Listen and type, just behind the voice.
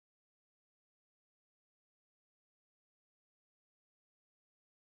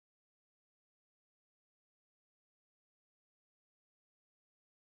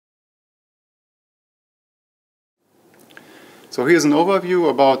So here's an overview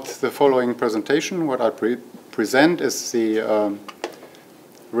about the following presentation. What I present is the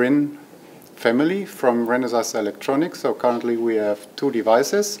RIN family from Renesas Electronics. So currently we have 2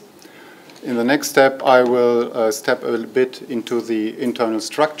 devices. In the next step I will step a bit into the internal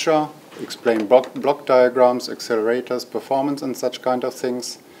structure, explain block diagrams, accelerators, performance and such kind of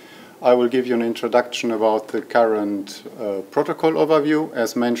things. I will give you an introduction about the current protocol overview.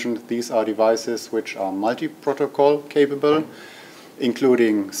 As mentioned, these are devices which are multi-protocol capable,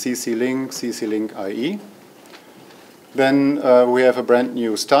 including CC-Link, CC-Link IE. Then we have a brand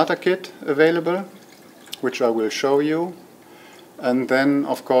new starter kit available, which I will show you. And then,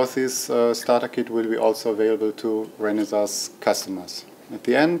 of course, this starter kit will be also available to Renesas customers. At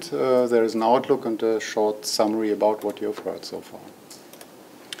the end, there is an outlook and a short summary about what you've heard so far.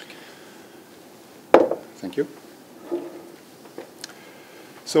 Thank you.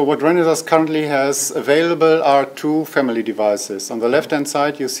 So what Renesas currently has available are 2 family devices. On the left-hand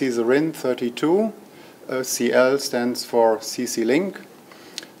side, you see the RIN32. CL stands for CC-Link.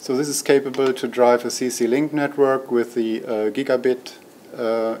 So this is capable to drive a CC-Link network with the gigabit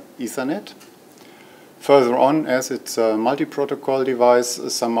Ethernet. Further on, as it's a multi-protocol device,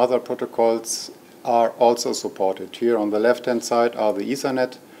 some other protocols are also supported. Here on the left-hand side are the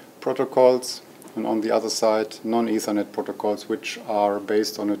Ethernet protocols, and on the other side, non-Ethernet protocols, which are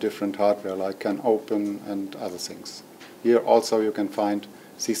based on a different hardware, like CAN Open and other things. Here also you can find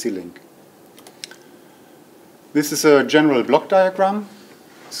CC-Link. This is a general block diagram.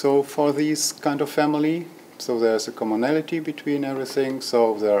 So for this kind of family, so there's a commonality between everything.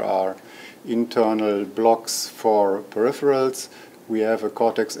 So there are internal blocks for peripherals. We have a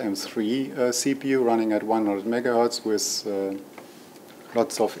Cortex-M3 CPU running at 100 MHz with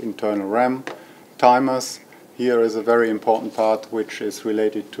lots of internal RAM. Timers. Here is a very important part which is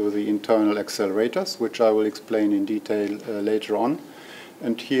related to the internal accelerators, which I will explain in detail later on.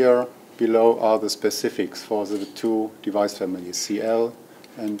 And here below are the specifics for the 2 device families, CL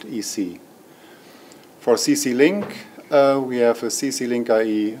and EC. For CC-Link, we have a CC-Link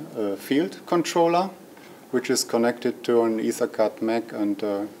IE field controller, which is connected to an EtherCAT MAC and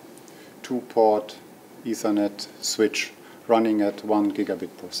a 2-port Ethernet switch running at 1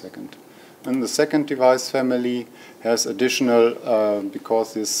 gigabit per second. And the second device family has additional,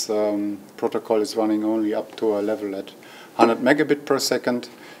 because this protocol is running only up to a level at 100 megabit per second,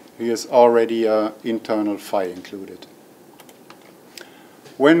 here's already an internal PHY included.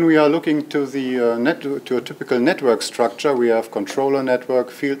 When we are looking to the to a typical network structure, we have controller network,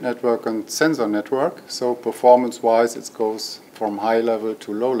 field network, and sensor network. So performance-wise, it goes from high level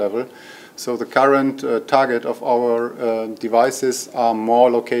to low level. So the current target of our devices are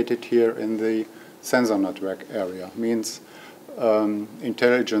more located here in the sensor network area. Means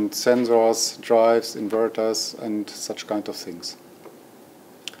intelligent sensors, drives, inverters, and such kind of things.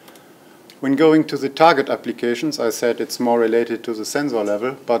 When going to the target applications, I said it's more related to the sensor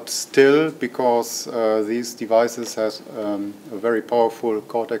level, but still, because these devices has a very powerful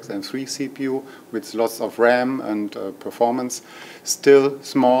Cortex-M3 CPU with lots of RAM and performance, still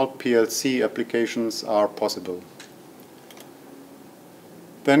small PLC applications are possible.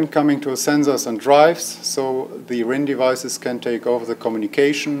 Then coming to sensors and drives, so the RIN devices can take over the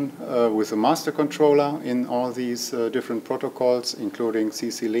communication with the master controller in all these different protocols, including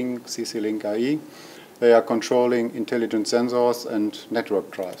CC-Link, CC-Link IE. They are controlling intelligent sensors and network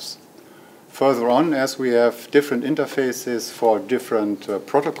drives. Further on, as we have different interfaces for different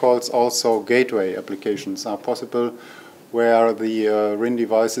protocols, also gateway applications are possible, where the RIN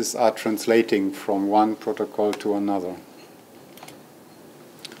devices are translating from one protocol to another.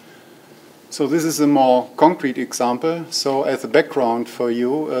 So this is a more concrete example. So as a background for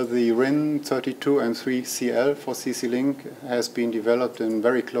you, the RIN32M3CL for CC-Link has been developed in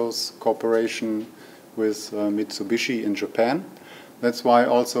very close cooperation with Mitsubishi in Japan. That's why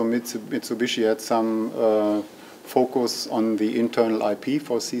also Mitsubishi had some focus on the internal IP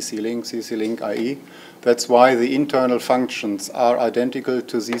for CC-Link, CC-Link IE. That's why the internal functions are identical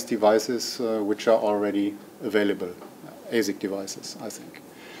to these devices which are already available, ASIC devices, I think.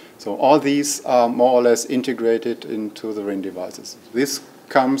 So all these are more or less integrated into the RIN devices. This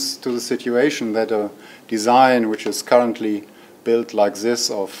comes to the situation that a design which is currently built like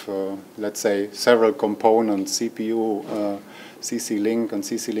this of, let's say, several components, CPU, CC-Link and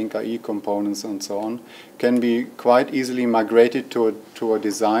CC-Link IE components and so on, can be quite easily migrated to a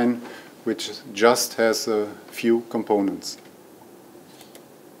design which just has a few components.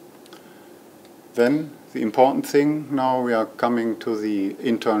 Then the important thing, now we are coming to the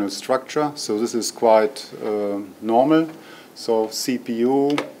internal structure. So this is quite normal. So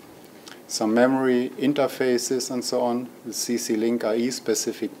CPU some memory interfaces and so on, the CC-Link IE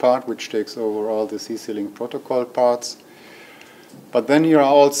specific part, which takes over all the CC-Link protocol parts. But then here are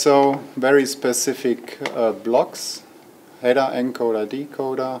also very specific blocks, header, encoder,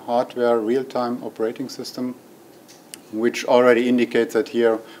 decoder, hardware, real-time operating system, which already indicates that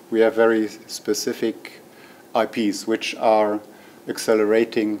here we have very specific IPs, which are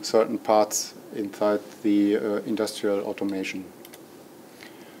accelerating certain parts inside the industrial automation.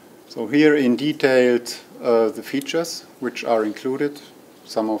 So here in detailed the features which are included.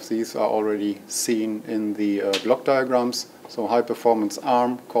 Some of these are already seen in the block diagrams. So high performance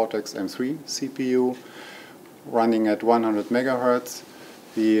ARM Cortex M3 CPU running at 100 megahertz.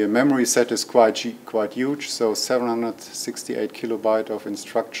 The memory set is quite huge, so 768 kilobyte of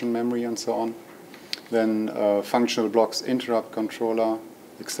instruction memory and so on. Then functional blocks, interrupt controller,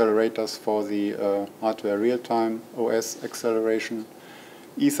 accelerators for the hardware real-time OS acceleration,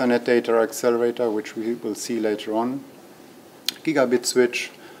 Ethernet data accelerator, which we will see later on, gigabit switch.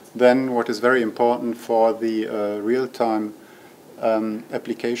 Then what is very important for the real-time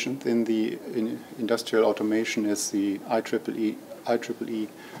applications in the industrial automation is the IEEE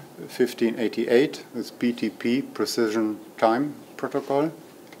 1588, this BTP, Precision Time Protocol.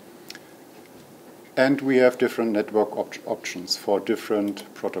 And we have different network options for different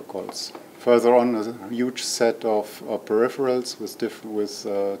protocols. Further on, a huge set of peripherals with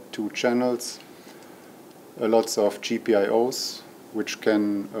 2 channels, lots of GPIOs, which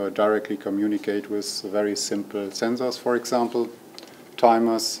can directly communicate with very simple sensors, for example,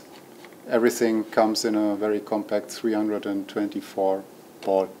 timers. Everything comes in a very compact 324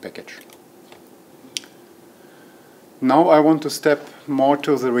 baud package. Now I want to step more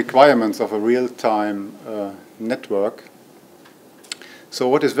to the requirements of a real-time network. So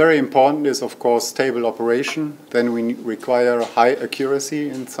what is very important is, of course, stable operation. Then we require high accuracy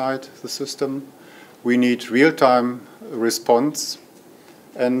inside the system. We need real-time response,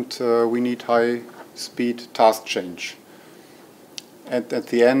 and we need high-speed task change. And at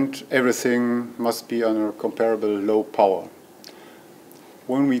the end, everything must be on a comparable low power.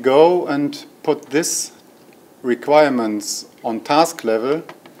 When we go and put this requirements on task level,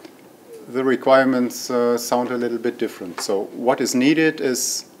 the requirements sound a little bit different. So what is needed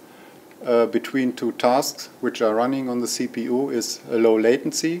is between 2 tasks which are running on the CPU is a low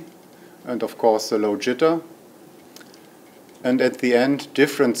latency and of course a low jitter. And at the end,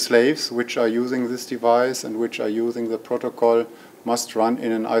 different slaves which are using this device and which are using the protocol must run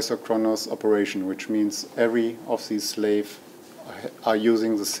in an isochronous operation, which means every of these slaves are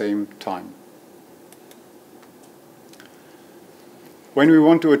using the same time. When we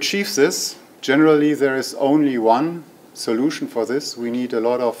want to achieve this, generally there is only one solution for this. We need a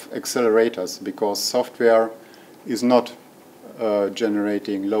lot of accelerators because software is not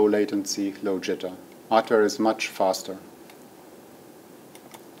generating low latency, low jitter. Hardware is much faster.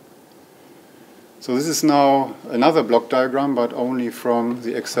 So this is now another block diagram, but only from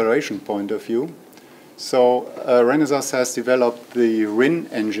the acceleration point of view. So Renesas has developed the RIN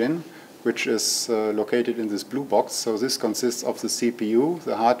engine, which is located in this blue box. So this consists of the CPU,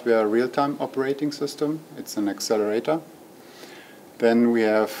 the hardware real-time operating system. It's an accelerator. Then we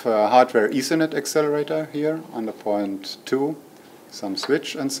have hardware Ethernet accelerator here under point 2, some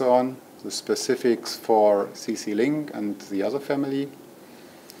switch and so on, the specifics for CC-Link and the other family,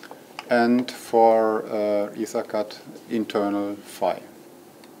 and for EtherCAT internal PHY.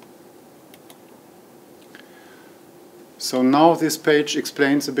 So now this page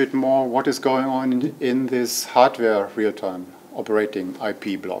explains a bit more what is going on in this hardware real-time operating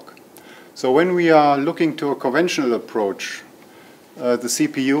IP block. So when we are looking to a conventional approach, the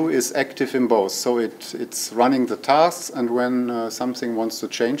CPU is active in both. So it's running the tasks, and when something wants to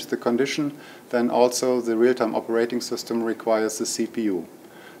change the condition, then also the real-time operating system requires the CPU.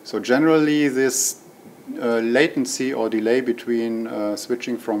 So generally this latency or delay between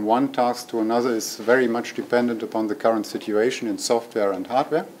switching from one task to another is very much dependent upon the current situation in software and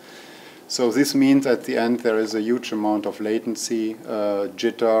hardware. So this means at the end there is a huge amount of latency,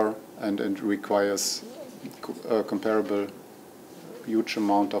 jitter, and it requires a comparable huge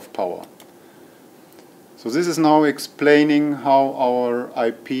amount of power. So this is now explaining how our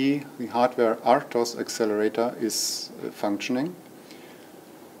IP, the hardware RTOS accelerator, is functioning.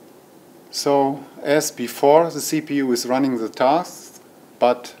 So as before, the CPU is running the tasks,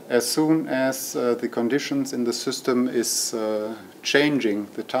 but as soon as the conditions in the system is changing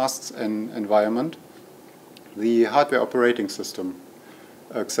the tasks and environment, the hardware operating system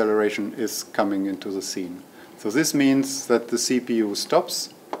acceleration is coming into the scene. So this means that the CPU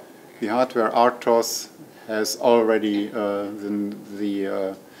stops, the hardware RTOS has already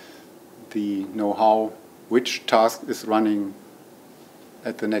the the know-how which task is running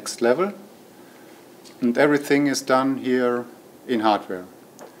at the next level. And everything is done here in hardware,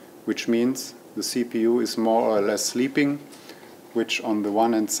 which means the CPU is more or less sleeping, which on the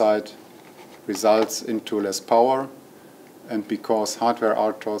one hand side results into less power. And because hardware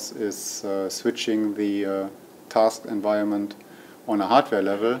RTOS is switching the task environment on a hardware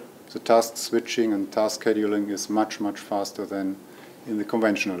level, the task switching and task scheduling is much, much faster than in the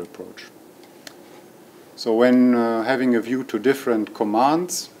conventional approach. So when having a view to different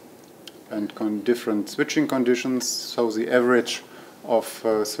commands and different switching conditions, so the average of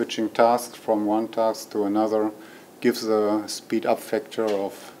switching tasks from one task to another gives a speed up factor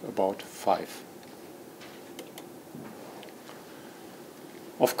of about 5.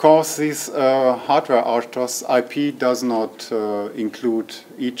 Of course, this hardware RTOS IP does not include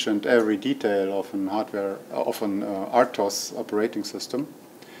each and every detail of an RTOS operating system.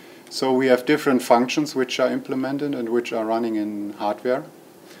 So we have different functions which are implemented and which are running in hardware.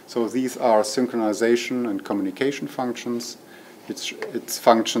 So these are synchronization and communication functions. It's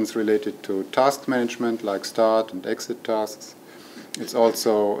functions related to task management, like start and exit tasks. It's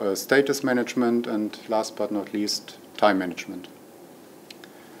also status management, and last but not least, time management.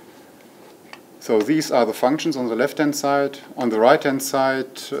 So these are the functions on the left-hand side. On the right-hand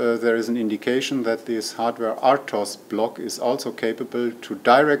side, there is an indication that this hardware RTOS block is also capable to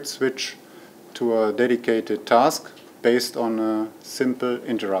direct switch to a dedicated task based on a simple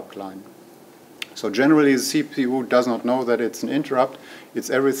interrupt line. So generally, the CPU does not know that it's an interrupt. It's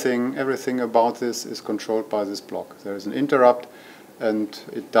everything about this is controlled by this block. There is an interrupt, and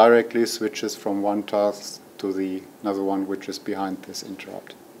it directly switches from one task to the another one which is behind this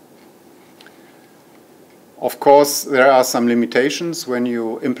interrupt. Of course, there are some limitations when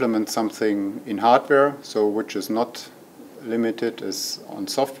you implement something in hardware, so which is not limited as on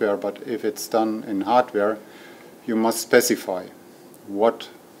software, but if it's done in hardware, you must specify what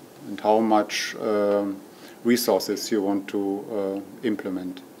and how much resources you want to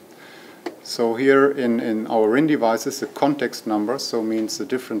implement. So here in our RIN devices, the context number, so means the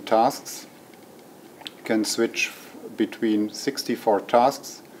different tasks, can switch between 64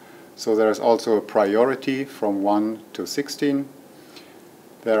 tasks. So there is also a priority from 1 to 16.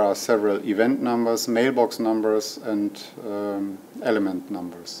 There are several event numbers, mailbox numbers, and element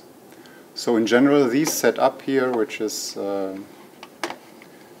numbers. So in general, these set up here, which is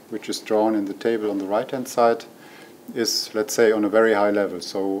drawn in the table on the right-hand side, is, let's say, on a very high level.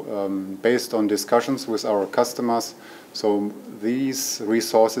 So based on discussions with our customers, so these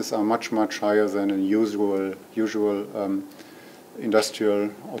resources are much, much higher than a usual industrial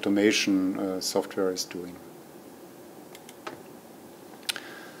automation software is doing.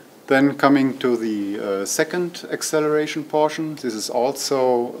 Then coming to the second acceleration portion, this is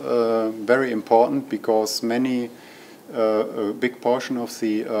also very important because a big portion of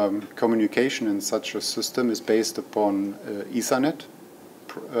the communication in such a system is based upon Ethernet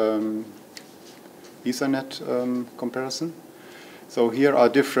comparison. So here are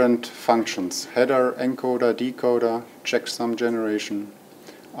different functions. Header, encoder, decoder, checksum generation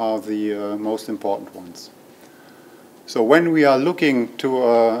are the most important ones. So when we are looking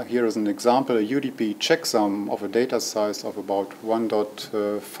to, here is an example, a UDP checksum of a data size of about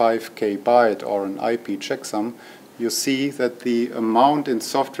 1.5K byte or an IP checksum, you see that the amount in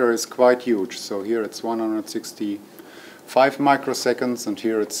software is quite huge. So here it's 165 microseconds and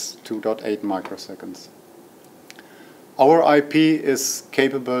here it's 2.8 microseconds. Our IP is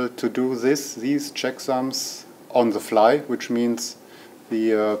capable to do these checksums on the fly, which means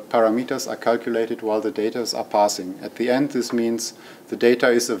the parameters are calculated while the data are passing. At the end, this means the data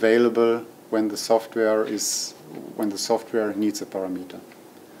is available when the software needs a parameter.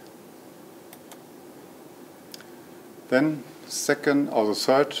 Then, second or the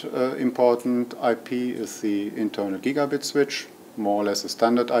third important IP is the internal gigabit switch, more or less a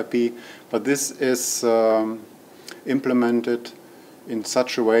standard IP, but this is implemented in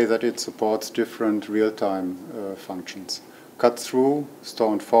such a way that it supports different real-time functions. Cut through,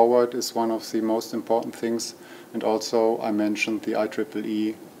 store and forward is one of the most important things, and also I mentioned the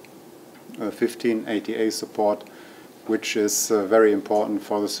IEEE 1580A support, which is very important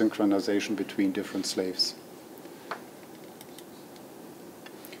for the synchronization between different slaves.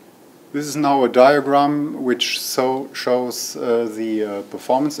 This is now a diagram which shows the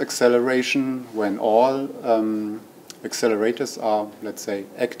performance acceleration when all accelerators are, let's say,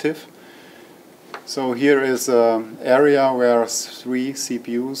 active. So here is an area where 3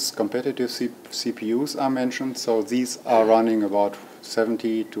 CPUs, competitive CPUs are mentioned. So these are running about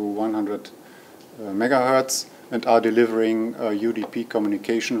 70 to 100 megahertz, and are delivering a UDP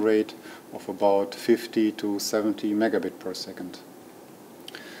communication rate of about 50 to 70 megabit per second.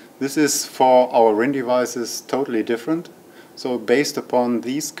 This is for our RIN devices totally different. So based upon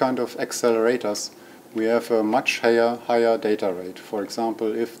these kind of accelerators, we have a much higher data rate. For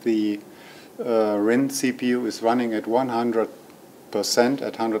example, if the RIN CPU is running at 100%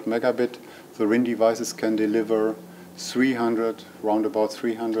 at 100 megabit, the RIN devices can deliver round about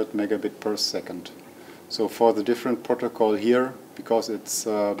 300 megabit per second. So for the different protocol here, because it's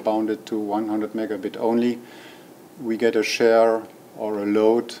bounded to 100 megabit only, we get a share or a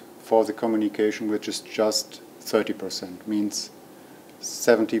load for the communication which is just 30%, means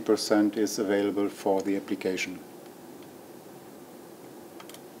 70% is available for the application.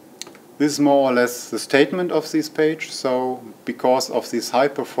 This is more or less the statement of this page. So because of this high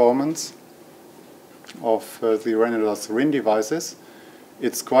performance of the Renesas RIN devices,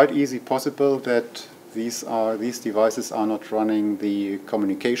 it's quite easy possible that these devices are not running the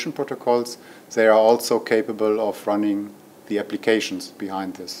communication protocols. They are also capable of running the applications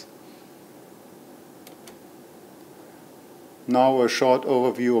behind this. Now a short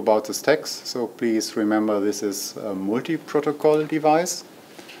overview about the stacks. So please remember this is a multi-protocol device.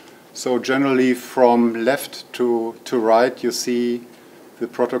 So generally from left to right you see the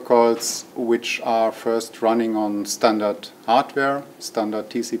protocols which are first running on standard hardware, standard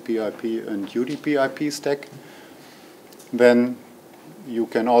TCP/IP and UDP/IP stack. Then you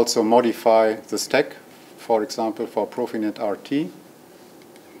can also modify the stack, for example for Profinet RT.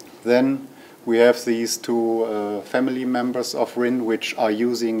 Then we have these two family members of RIN which are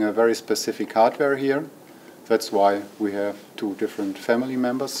using a very specific hardware here. That's why we have two different family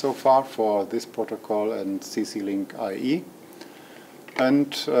members so far for this protocol and CC-Link IE.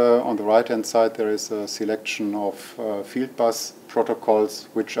 And on the right hand side there is a selection of field bus protocols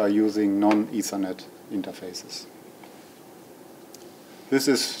which are using non-Ethernet interfaces. This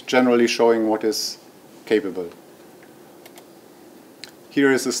is generally showing what is capable.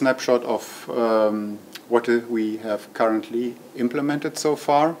 Here is a snapshot of what we have currently implemented so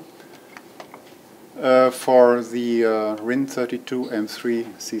far. For the RIN32M3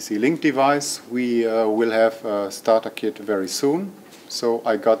 CC-Link device, we will have a starter kit very soon. So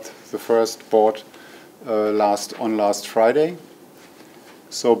I got the first board last Friday.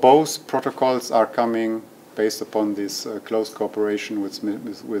 So both protocols are coming based upon this close cooperation with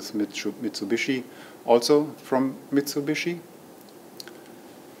Mitsubishi, also from Mitsubishi.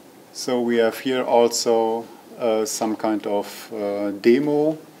 So we have here also some kind of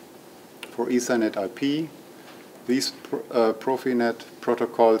demo for Ethernet IP. These Profinet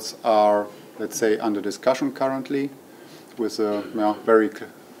protocols are, let's say, under discussion currently with a very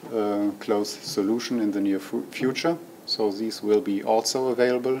close solution in the near future. So these will be also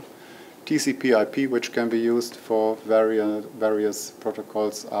available. TCP/IP, which can be used for various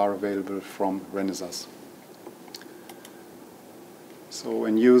protocols, are available from Renesas. So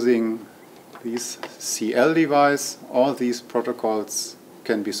when using this CL device, all these protocols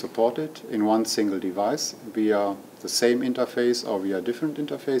can be supported in one single device via the same interface or via different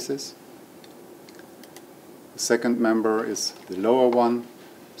interfaces. The second member is the lower one.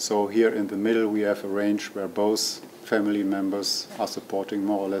 So here in the middle we have a range where both family members are supporting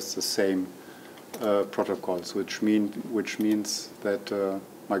more or less the same protocols, which means that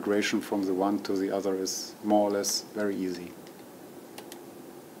migration from the one to the other is more or less very easy.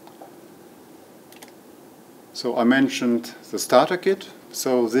 So I mentioned the starter kit.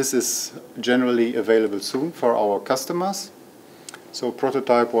 So this is generally available soon for our customers. So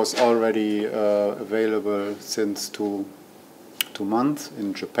prototype was already available since two months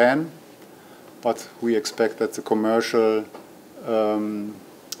in Japan, but we expect that the commercial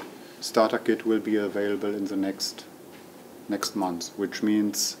starter kit will be available in the next month, which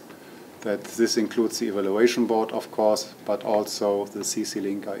means that this includes the evaluation board, of course, but also the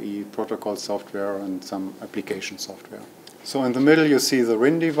CC-Link IE protocol software and some application software. So in the middle you see the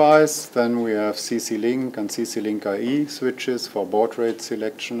RIN device, then we have CC-Link and CC-Link IE switches for baud rate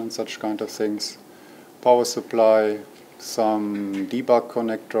selection and such kind of things. Power supply, some debug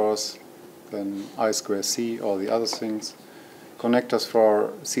connectors, then I2C, all the other things. Connectors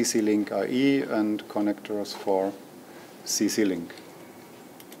for CC-Link IE and connectors for CC-Link.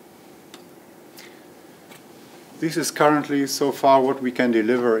 This is currently so far what we can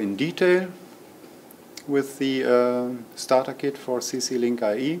deliver in detail with the starter kit for CC-Link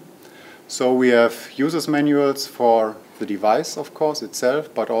IE. So we have users manuals for the device, of course, itself,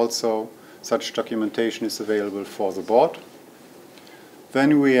 but also such documentation is available for the board.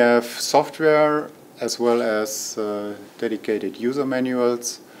 Then we have software as well as dedicated user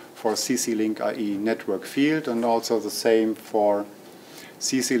manuals for CC-Link IE network field, and also the same for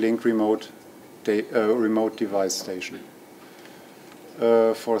CC-Link remote device station.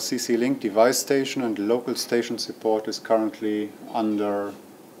 For CC-Link device station and local station support is currently under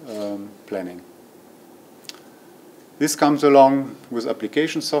planning. This comes along with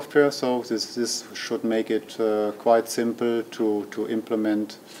application software, so this should make it quite simple to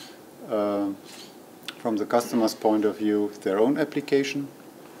implement from the customer's point of view their own application.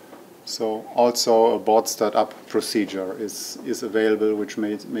 So also a board startup procedure is available, which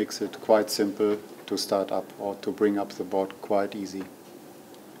makes it quite simple to start up or to bring up the board quite easy.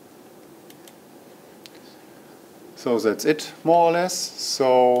 So that's it, more or less.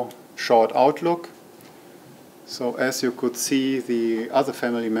 So short outlook. So as you could see, the other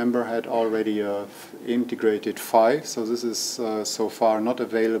family member had already integrated PHY. So this is so far not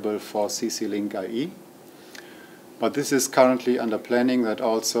available for CC-Link IE. But this is currently under planning that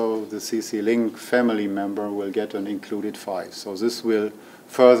also the CC-Link family member will get an included PHY. So this will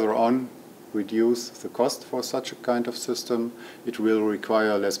further on reduce the cost for such a kind of system. It will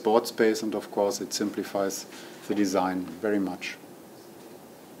require less board space, and of course it simplifies the design very much.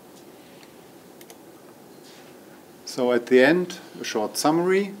 So at the end, a short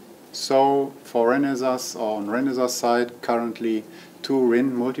summary. So for Renesas, or on Renesas side, currently 2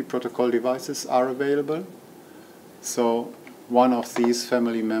 RIN multi-protocol devices are available. So one of these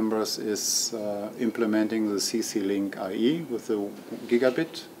family members is implementing the CC-Link IE with the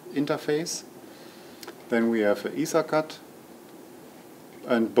gigabit interface. Then we have an EtherCAT,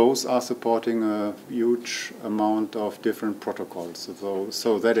 and both are supporting a huge amount of different protocols.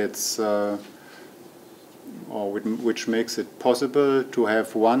 So that it's which makes it possible to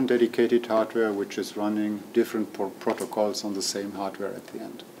have one dedicated hardware which is running different protocols on the same hardware at the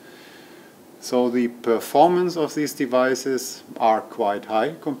end. So the performance of these devices are quite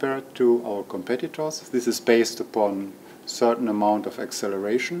high compared to our competitors. This is based upon a certain amount of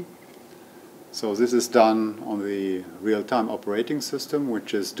acceleration. So this is done on the real-time operating system,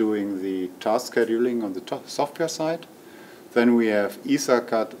 which is doing the task scheduling on the software side. Then we have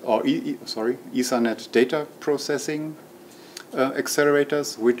Ethernet data processing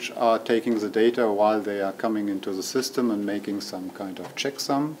accelerators, which are taking the data while they are coming into the system and making some kind of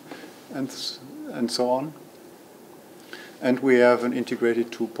checksum and so on. And we have an integrated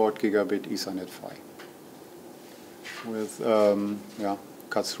 2-port gigabit Ethernet PHY with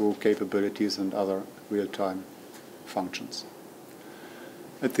cut-through capabilities and other real-time functions.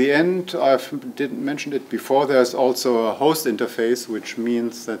 At the end, I didn't mention it before, there's also a host interface, which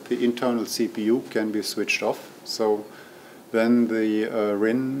means that the internal CPU can be switched off. So then the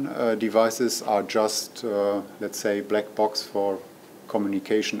RIN devices are just, let's say, black box for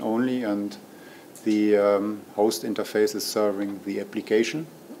communication only, and the host interface is serving the application.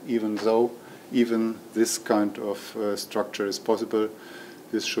 Even this kind of structure is possible,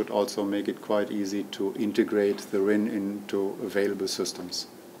 this should also make it quite easy to integrate the RIN into available systems.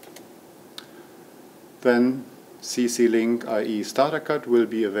 Then CC-Link IE Starter Cut will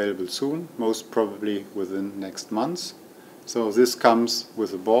be available soon, most probably within next months. So this comes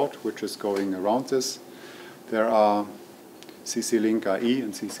with a board which is going around this. There are CC-Link IE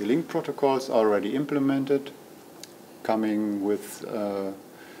and CC-Link protocols already implemented, coming with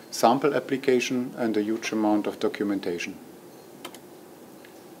sample application and a huge amount of documentation.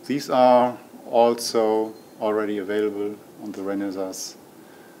 These are also already available on the Renesas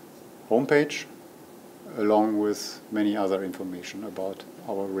homepage, along with many other information about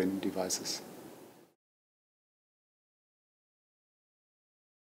our RIN devices.